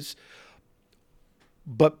days.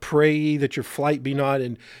 But pray ye that your flight be not.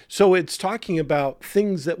 And so it's talking about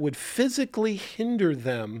things that would physically hinder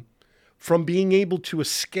them from being able to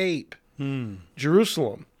escape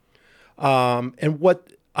Jerusalem. And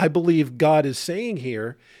what I believe God is saying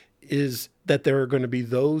here is that there are going to be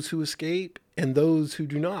those who escape and those who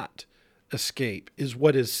do not escape, is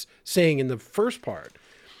what is saying in the first part.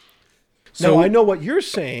 So now, I know what you're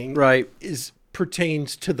saying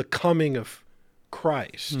pertains to the coming of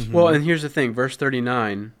Christ. Mm-hmm. Well, and here's the thing, verse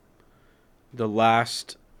 39, the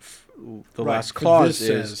last clause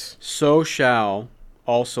is, so shall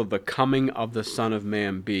also the coming of the Son of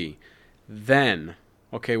Man be. Then,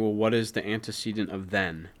 okay, well, what is the antecedent of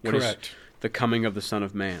then? What Correct. Is the coming of the Son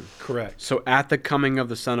of Man? Correct. So at the coming of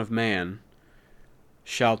the Son of Man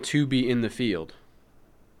shall two be in the field.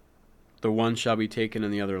 The one shall be taken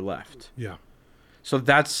and the other left. Yeah. So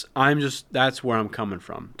that's where I'm coming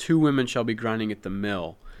from. 2 women shall be grinding at the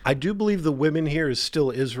mill. I do believe the women here is still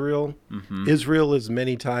Israel. Mm-hmm. Israel is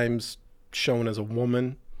many times shown as a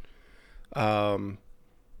woman.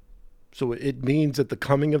 So it means at the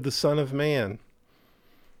coming of the Son of Man,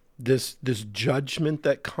 this judgment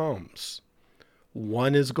that comes,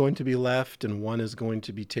 one is going to be left and one is going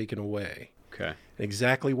to be taken away. Okay.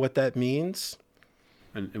 Exactly what that means,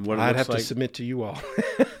 and what I'd have to submit to you all.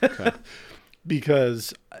 Okay.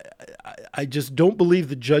 Because I just don't believe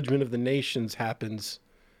the judgment of the nations happens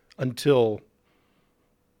until...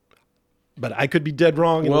 But I could be dead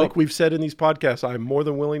wrong, and like we've said in these podcasts, I'm more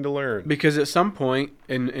than willing to learn. Because at some point,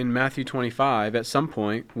 in Matthew 25, at some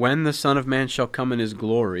point, when the Son of Man shall come in his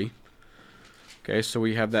glory, okay, so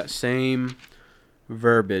we have that same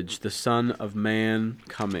verbiage, the Son of Man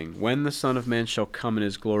coming. When the Son of Man shall come in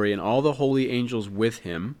his glory, and all the holy angels with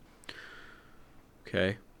him,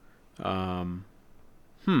 okay, I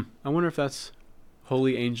wonder if that's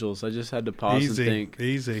holy angels. I just had to pause and think.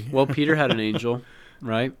 Easy. Well, Peter had an angel,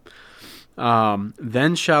 right?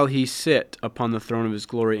 Then shall he sit upon the throne of his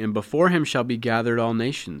glory, and before him shall be gathered all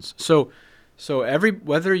nations. So if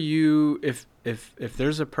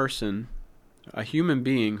there's a person, a human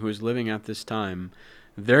being who is living at this time,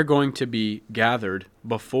 they're going to be gathered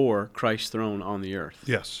before Christ's throne on the earth.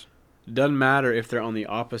 Yes. It doesn't matter if they're on the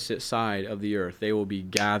opposite side of the earth. They will be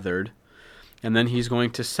gathered, and then he's going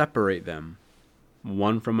to separate them,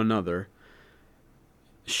 one from another.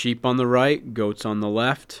 Sheep on the right, goats on the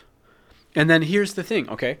left. And then here's the thing,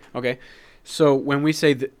 okay? So when we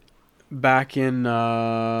say that back in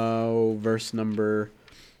verse number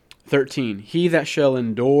 13, he that shall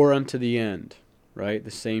endure unto the end, right,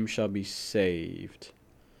 the same shall be saved.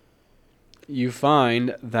 You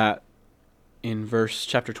find that in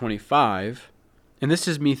chapter 25, and this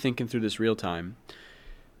is me thinking through this real time,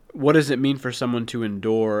 what does it mean for someone to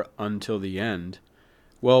endure until the end?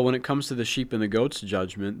 Well, when it comes to the sheep and the goats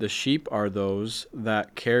judgment, the sheep are those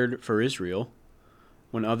that cared for Israel,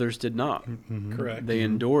 when others did not. Correct. They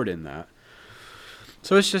endured in that.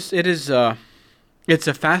 So it's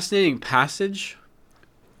a fascinating passage.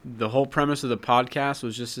 The whole premise of the podcast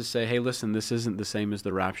was just to say, hey, listen, this isn't the same as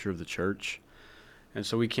the rapture of the church. And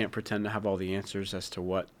so we can't pretend to have all the answers as to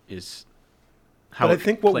what is how But I it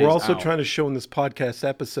think what we're plays also out. trying to show in this podcast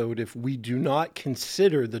episode, if we do not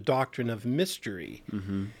consider the doctrine of mystery,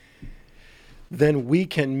 then we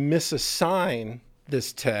can misassign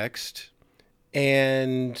this text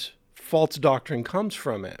and false doctrine comes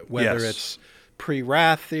from it, whether Yes. it's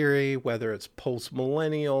pre-wrath theory, whether it's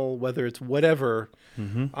post-millennial, whether it's whatever.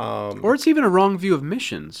 Or it's even a wrong view of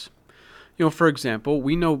missions. You know, for example,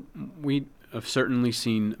 we have certainly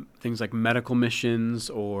seen things like medical missions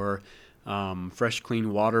or fresh,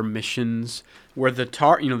 clean water missions, where the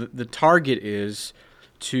target is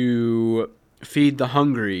to feed the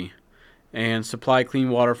hungry and supply clean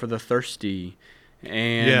water for the thirsty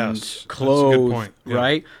and Yes, that's a good clothe, point. Yeah.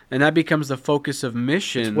 right? And that becomes the focus of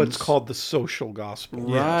missions. It's what's called the social gospel.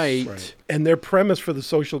 Right. right. And their premise for the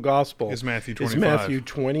social gospel Is Matthew is 25. Matthew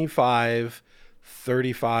 25,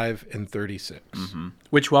 35, and 36.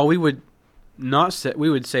 Which, while we would not say,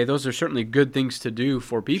 we would say those are certainly good things to do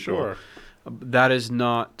for people. Sure. That is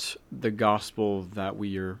not the gospel that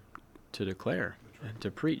we are to declare and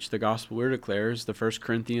to preach. The gospel we're to declare is the 1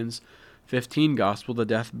 Corinthians 15 gospel, the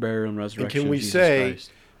death, burial, and resurrection can we of Jesus say-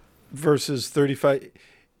 Christ. Verses 35,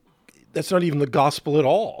 that's not even the gospel at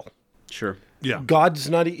all. Sure. Yeah.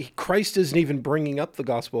 Christ isn't even bringing up the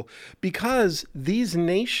gospel because these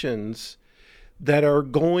nations that are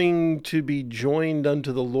going to be joined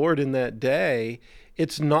unto the Lord in that day,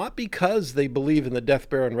 it's not because they believe in the death,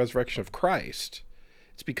 burial, and resurrection of Christ.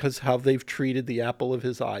 It's because how they've treated the apple of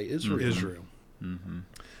his eye, Israel. Israel.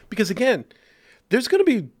 Because again, there's going to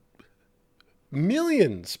be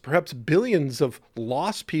millions, perhaps billions of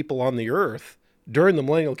lost people on the earth during the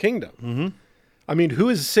millennial kingdom. I mean, who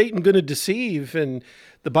is Satan going to deceive? And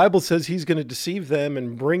the Bible says he's going to deceive them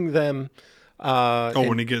and bring them.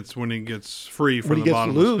 When he gets free from when he the gets bottom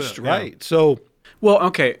of the loosed, pit. right? So Well,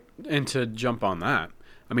 okay, and to jump on that,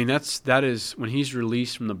 I mean that is when he's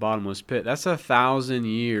released from the bottomless pit. That's 1,000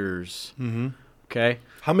 years. Mm-hmm. Okay.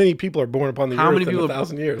 how many people are born upon the How earth many in people?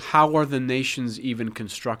 1,000 years? How are the nations even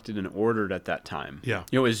constructed and ordered at that time? Yeah.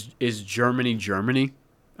 You know, is Germany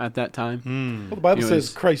at that time? Well, the Bible You know, says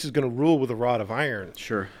it's- Christ is going to rule with a rod of iron.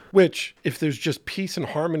 Sure. Which, if there's just peace and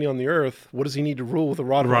harmony on the earth, what does he need to rule with a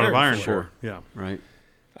rod, Rod of iron. for? Sure. Yeah. Right.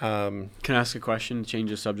 Um, Can I ask a question? Change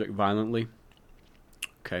the subject violently.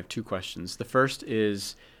 Okay, I have two questions. The first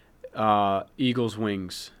is eagle's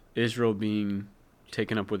wings. Israel being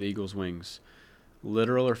taken up with eagle's wings.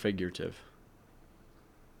 Literal or figurative?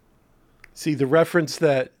 See the reference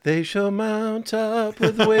that they shall mount up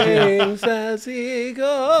with wings as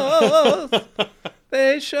eagles.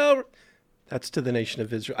 They shall. That's to the nation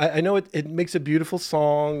of Israel. I know it makes a beautiful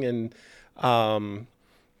song, and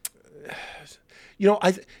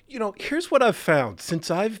here's what I've found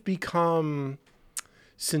since I've become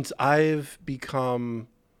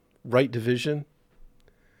right division.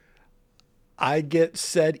 I get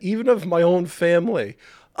said, even of my own family,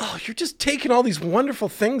 oh, you're just taking all these wonderful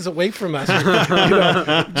things away from us.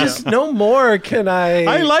 Just no more can I.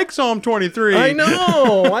 I like Psalm 23. I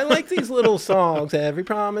know. I like these little songs. Every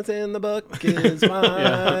promise in the book is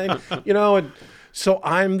mine. And so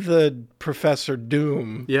I'm the Professor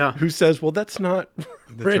Doom who says, well, that's not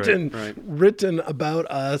written about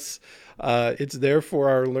us. It's there for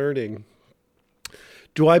our learning.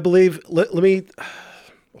 Do I believe? Let me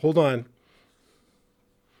hold on.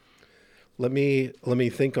 Let me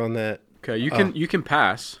think on that. Okay, you can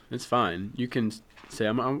pass. It's fine. You can say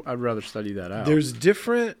I'd rather study that out. There's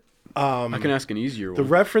different. I can ask an easier The one.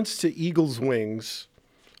 reference to eagle's wings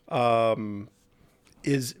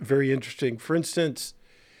is very interesting. For instance,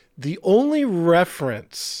 the only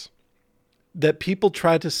reference that people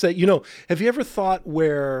try to say, have you ever thought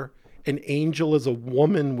where an angel is a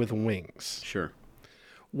woman with wings? Sure.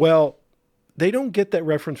 Well, they don't get that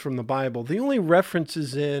reference from the Bible. The only reference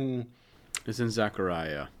is It's in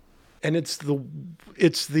Zechariah. and it's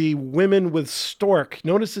the women with stork.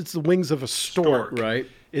 Notice it's the wings of a stork. Right.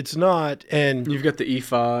 It's not. And You've got the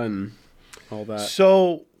ephah and all that.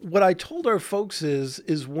 so what I told our folks is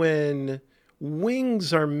when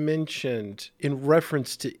wings are mentioned in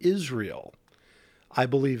reference to Israel, I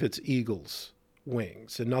believe it's eagle's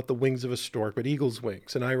wings and not the wings of a stork, but eagle's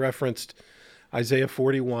wings. And I referenced Isaiah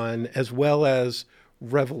 41 as well as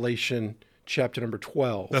Revelation chapter number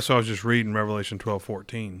 12. That's what I was just reading, Revelation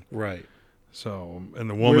 12:14. Right. So, and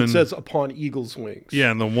the Where woman it says upon eagle's wings.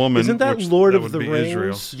 yeah, and the woman Isn't that which Lord that of would the be Rings?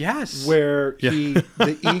 Israel. Yes. Where the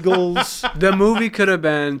eagles. The movie could have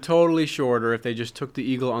been totally shorter if they just took the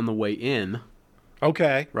eagle on the way in,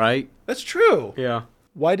 Okay, right? that's true. Yeah.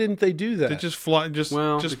 Why didn't they do that? They just fly, just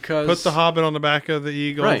because- put the Hobbit on the back of the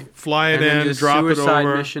eagle, Right. fly it And then in, just drop it suicide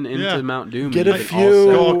over, mission into yeah. Mount Doom. Get and a you could few-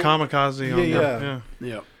 also- go all kamikaze on Yeah, them. yeah.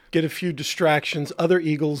 Yeah. Get a few distractions, other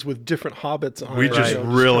eagles with different hobbits on We it. just you know,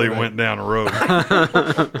 really try to- went down a road.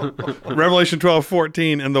 Revelation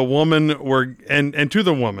 12:14, and the woman were and to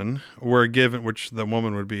the woman were given, which the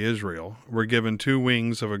woman would be Israel, were given 2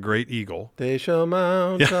 wings of a great eagle, They shall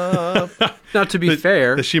mount up. Now, to be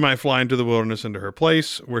fair, that she might fly into the wilderness into her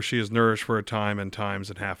place, where she is nourished for a time and times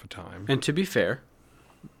and half a time. and to be fair,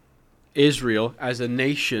 Israel as a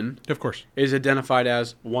nation Of course, is identified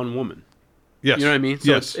as one woman. yes, You know what I mean?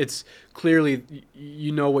 So yes, it's clearly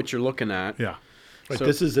you know what you're looking at, yeah. Like So-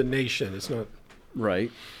 this is a nation. It's not.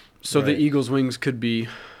 right? So the Right. eagle's wings could be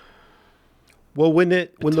Well, when the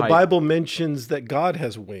type. Bible mentions that God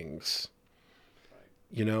has wings,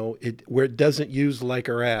 you know, where it doesn't use like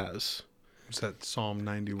or as. Is that Psalm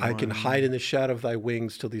 91? I can hide in the shadow of thy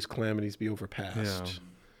wings till these calamities be overpassed.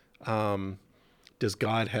 Does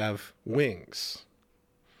God have wings?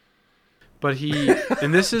 But he,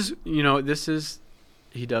 and this is, he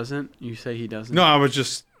doesn't. You say he doesn't. No, I was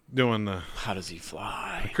just doing the. How does he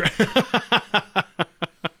fly?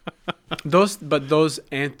 Those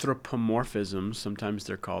anthropomorphisms, sometimes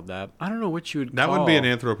they're called that. I don't know what you would That call. would be an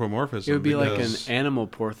anthropomorphism. It would be like an because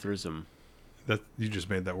animalporthrism. that you just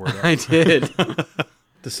made that word up. I did,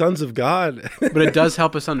 The sons of God. but it does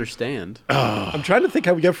help us understand. I'm trying to think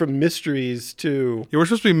how we get from mysteries to. Yeah, we're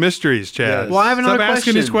supposed to be mysteries, Chad. Yes. Well, I have another Stop question.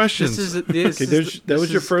 asking these questions. That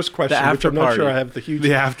was your first question, which after I'm not sure party. I have the huge.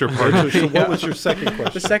 The after party. So what was your second The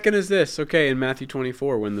question? second is this. Okay, in Matthew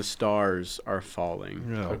 24, when the stars are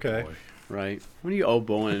falling, Oh, Okay. boy. right? What are you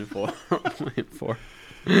oboeing for? Oboeing for?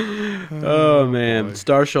 Oh man, boy.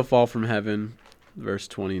 stars shall fall from heaven, verse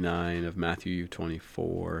 29 of Matthew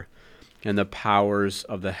 24, and the powers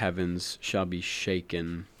of the heavens shall be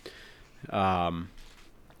shaken.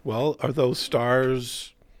 Well, are those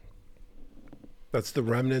stars? That's the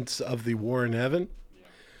remnants of the war in heaven.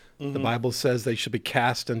 The Bible says they should be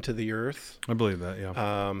cast into the earth. I believe that,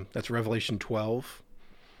 yeah. That's Revelation 12.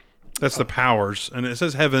 That's the powers. And it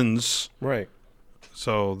says heavens. Right.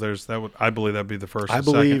 So there's that. I believe that'd be the first. I and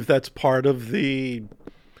believe second. that's part of the,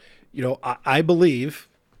 I believe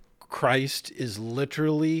Christ is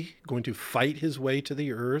literally going to fight his way to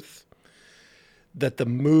the earth. That the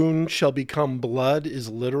moon shall become blood is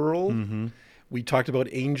literal. Mm-hmm. We talked about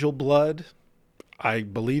angel blood. I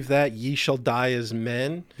believe that. Ye shall die as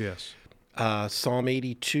men. Yes. Psalm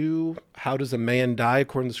 82, how does a man die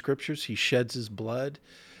according to the scriptures? He sheds his blood.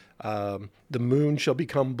 The moon shall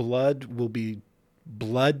become blood, will be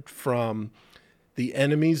blood from the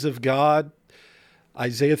enemies of God.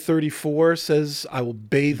 Isaiah 34 says, I will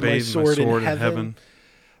bathe my sword in heaven.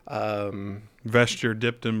 Vesture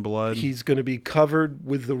dipped in blood. He's going to be covered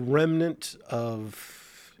with the remnant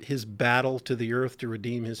of his battle to the earth to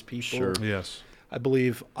redeem his people. Sure. Yes. I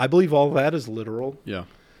believe all that is literal. Yeah.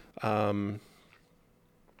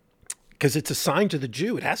 Because it's a sign to the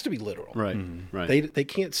Jew. It has to be literal. Right. Mm-hmm. Right. They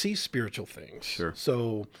can't see spiritual things. Sure.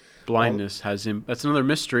 So Blindness has him. That's another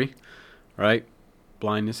mystery, right?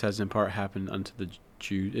 Blindness has in part happened unto the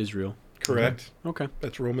Jew Israel. correct. Okay.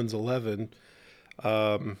 That's Romans 11.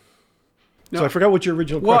 So No. I forgot what your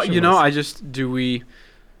original Well, question was.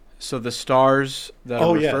 So the stars that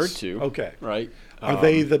are referred to, Okay. right? Are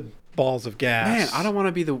they the balls of gas? Man, I don't want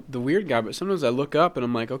to be the weird guy, but sometimes I look up and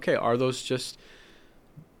I'm like, okay, are those just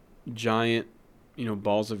giant,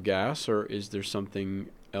 balls of gas, or is there something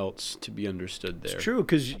else to be understood there? It's true,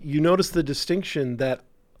 because you notice the distinction that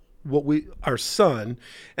our sun,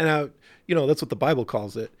 and that's what the Bible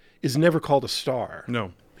calls it, is never called a star.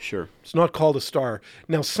 No. Sure. It's not called a star.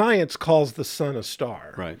 Now, science calls the sun a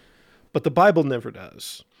star. Right. But the Bible never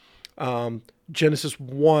does. Genesis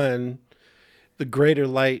 1, the greater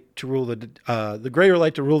light to rule the day, and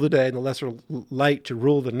the lesser light to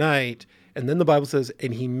rule the night. And then the Bible says,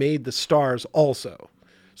 and he made the stars also.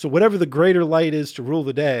 So whatever the greater light is to rule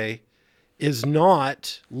the day is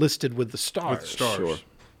not listed with the stars. With stars. Sure.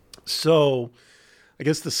 So I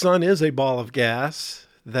guess the sun is a ball of gas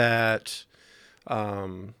that,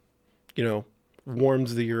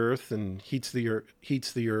 warms the earth and heats the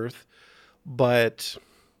earth. But,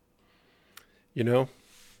 when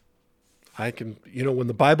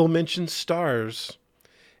the Bible mentions stars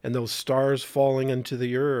and those stars falling into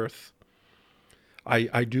the earth,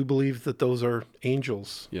 I do believe that those are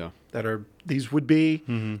angels. Yeah. These would be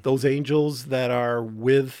those angels that are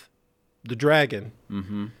with the dragon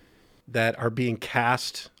that are being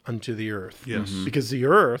cast unto the earth. Yes. Because the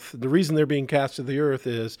earth, the reason they're being cast to the earth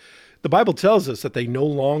is the Bible tells us that they no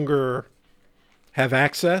longer have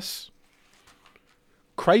access.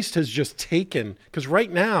 Christ has just taken, because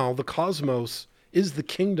right now the cosmos is the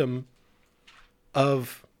kingdom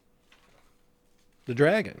of the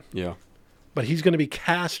dragon. Yeah. But he's going to be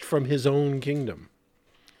cast from his own kingdom.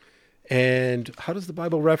 And how does the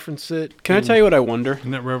Bible reference it? Can I tell you what I wonder?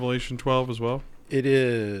 Isn't that Revelation 12 as well? It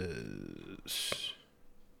is.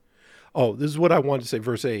 Oh, this is what I wanted to say,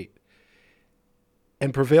 verse 8.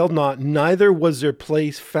 And prevailed not, neither was their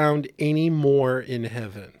place found any more in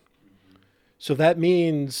heaven. So that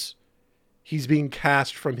means he's being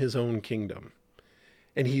cast from his own kingdom.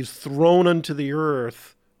 And he's thrown unto the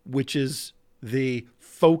earth, which is the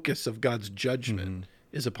focus of God's judgment,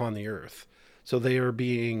 is upon the earth. So they are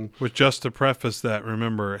being... Which, just to preface that,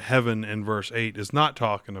 remember, heaven in verse 8 is not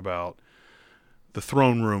talking about the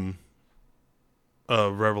throne room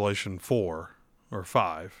of Revelation 4 or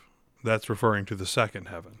 5. That's referring to the second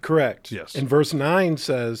heaven. Correct. Yes. And verse 9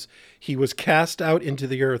 says, he was cast out into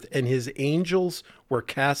the earth, and his angels were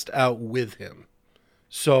cast out with him.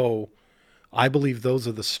 So I believe those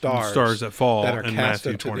are the stars. The stars that fall that are in cast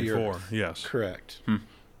Matthew into the 24. earth. Yes. Correct.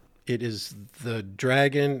 It is the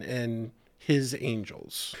dragon and his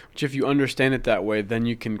angels. Which, if you understand it that way, then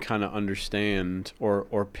you can kind of understand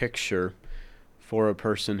or picture for a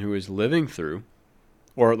person who is living through,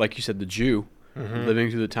 or like you said, the Jew, living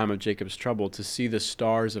through the time of Jacob's trouble, to see the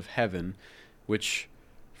stars of heaven, which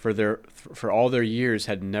for all their years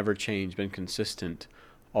had never changed, been consistent,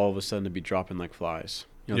 all of a sudden to be dropping like flies.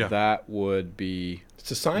 That would be It's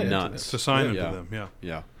a sign nuts. It's a sign unto Yeah. them, yeah.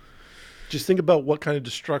 Yeah. Just think about what kind of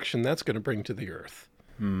destruction that's going to bring to the earth.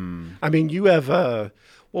 I mean, you have,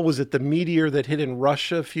 what was it, the meteor that hit in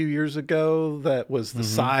Russia a few years ago that was the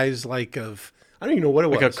size like of, I don't even know what it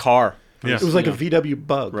Like was. a car. Yeah. It was like a VW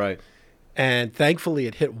bug. Right. And thankfully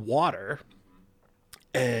it hit water.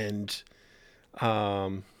 And,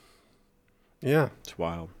 yeah, It's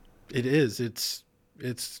wild. it is. It's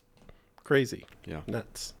crazy. Yeah.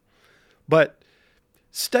 Nuts. But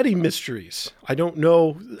study mysteries. I don't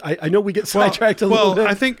know. I know we get sidetracked a little bit.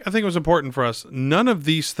 I think it was important for us. None of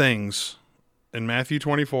these things in Matthew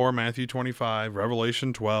 24, Matthew 25,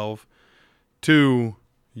 Revelation 12, to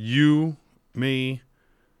you, me,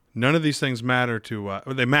 none of these things matter to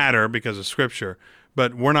they matter because of Scripture,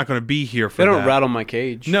 but we're not going to be here for They that. don't rattle my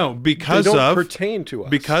cage. No, They because don't pertain to us.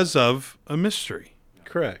 because of a mystery.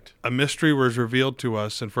 Correct. A mystery was revealed to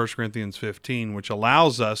us in 1 Corinthians 15, which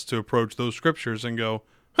allows us to approach those scriptures and go,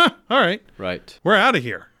 all right, Right. we're out of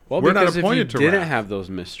here. Well, we're not because if you appointed to didn't wrath. have those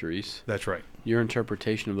mysteries, That's right. your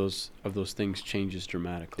interpretation of those things changes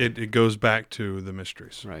dramatically. It goes back to the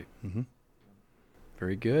mysteries. Right.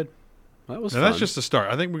 Very good. Well, that was Now fun. that's just the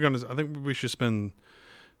start. I think we should spend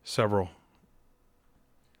several.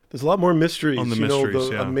 There's a lot more mysteries. On the you mysteries,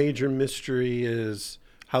 know, yeah. a major mystery is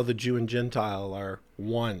how the Jew and Gentile are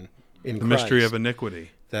one in The Christ. mystery of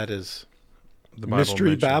iniquity. That is The Bible Mystery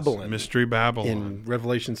mentions. Babylon. Mystery Babylon. in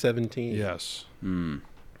Revelation 17. Yes.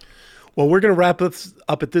 Well, we're going to wrap this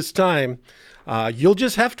up at this time. You'll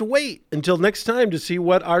just have to wait until next time to see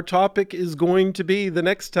what our topic is going to be the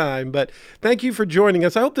next time. But thank you for joining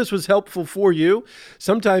us. I hope this was helpful for you.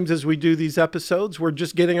 Sometimes as we do these episodes, we're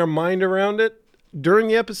just getting our mind around it during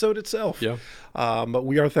the episode itself. Yeah. But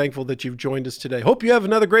we are thankful that you've joined us today. Hope you have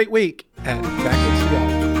another great week at Backwoods Theology.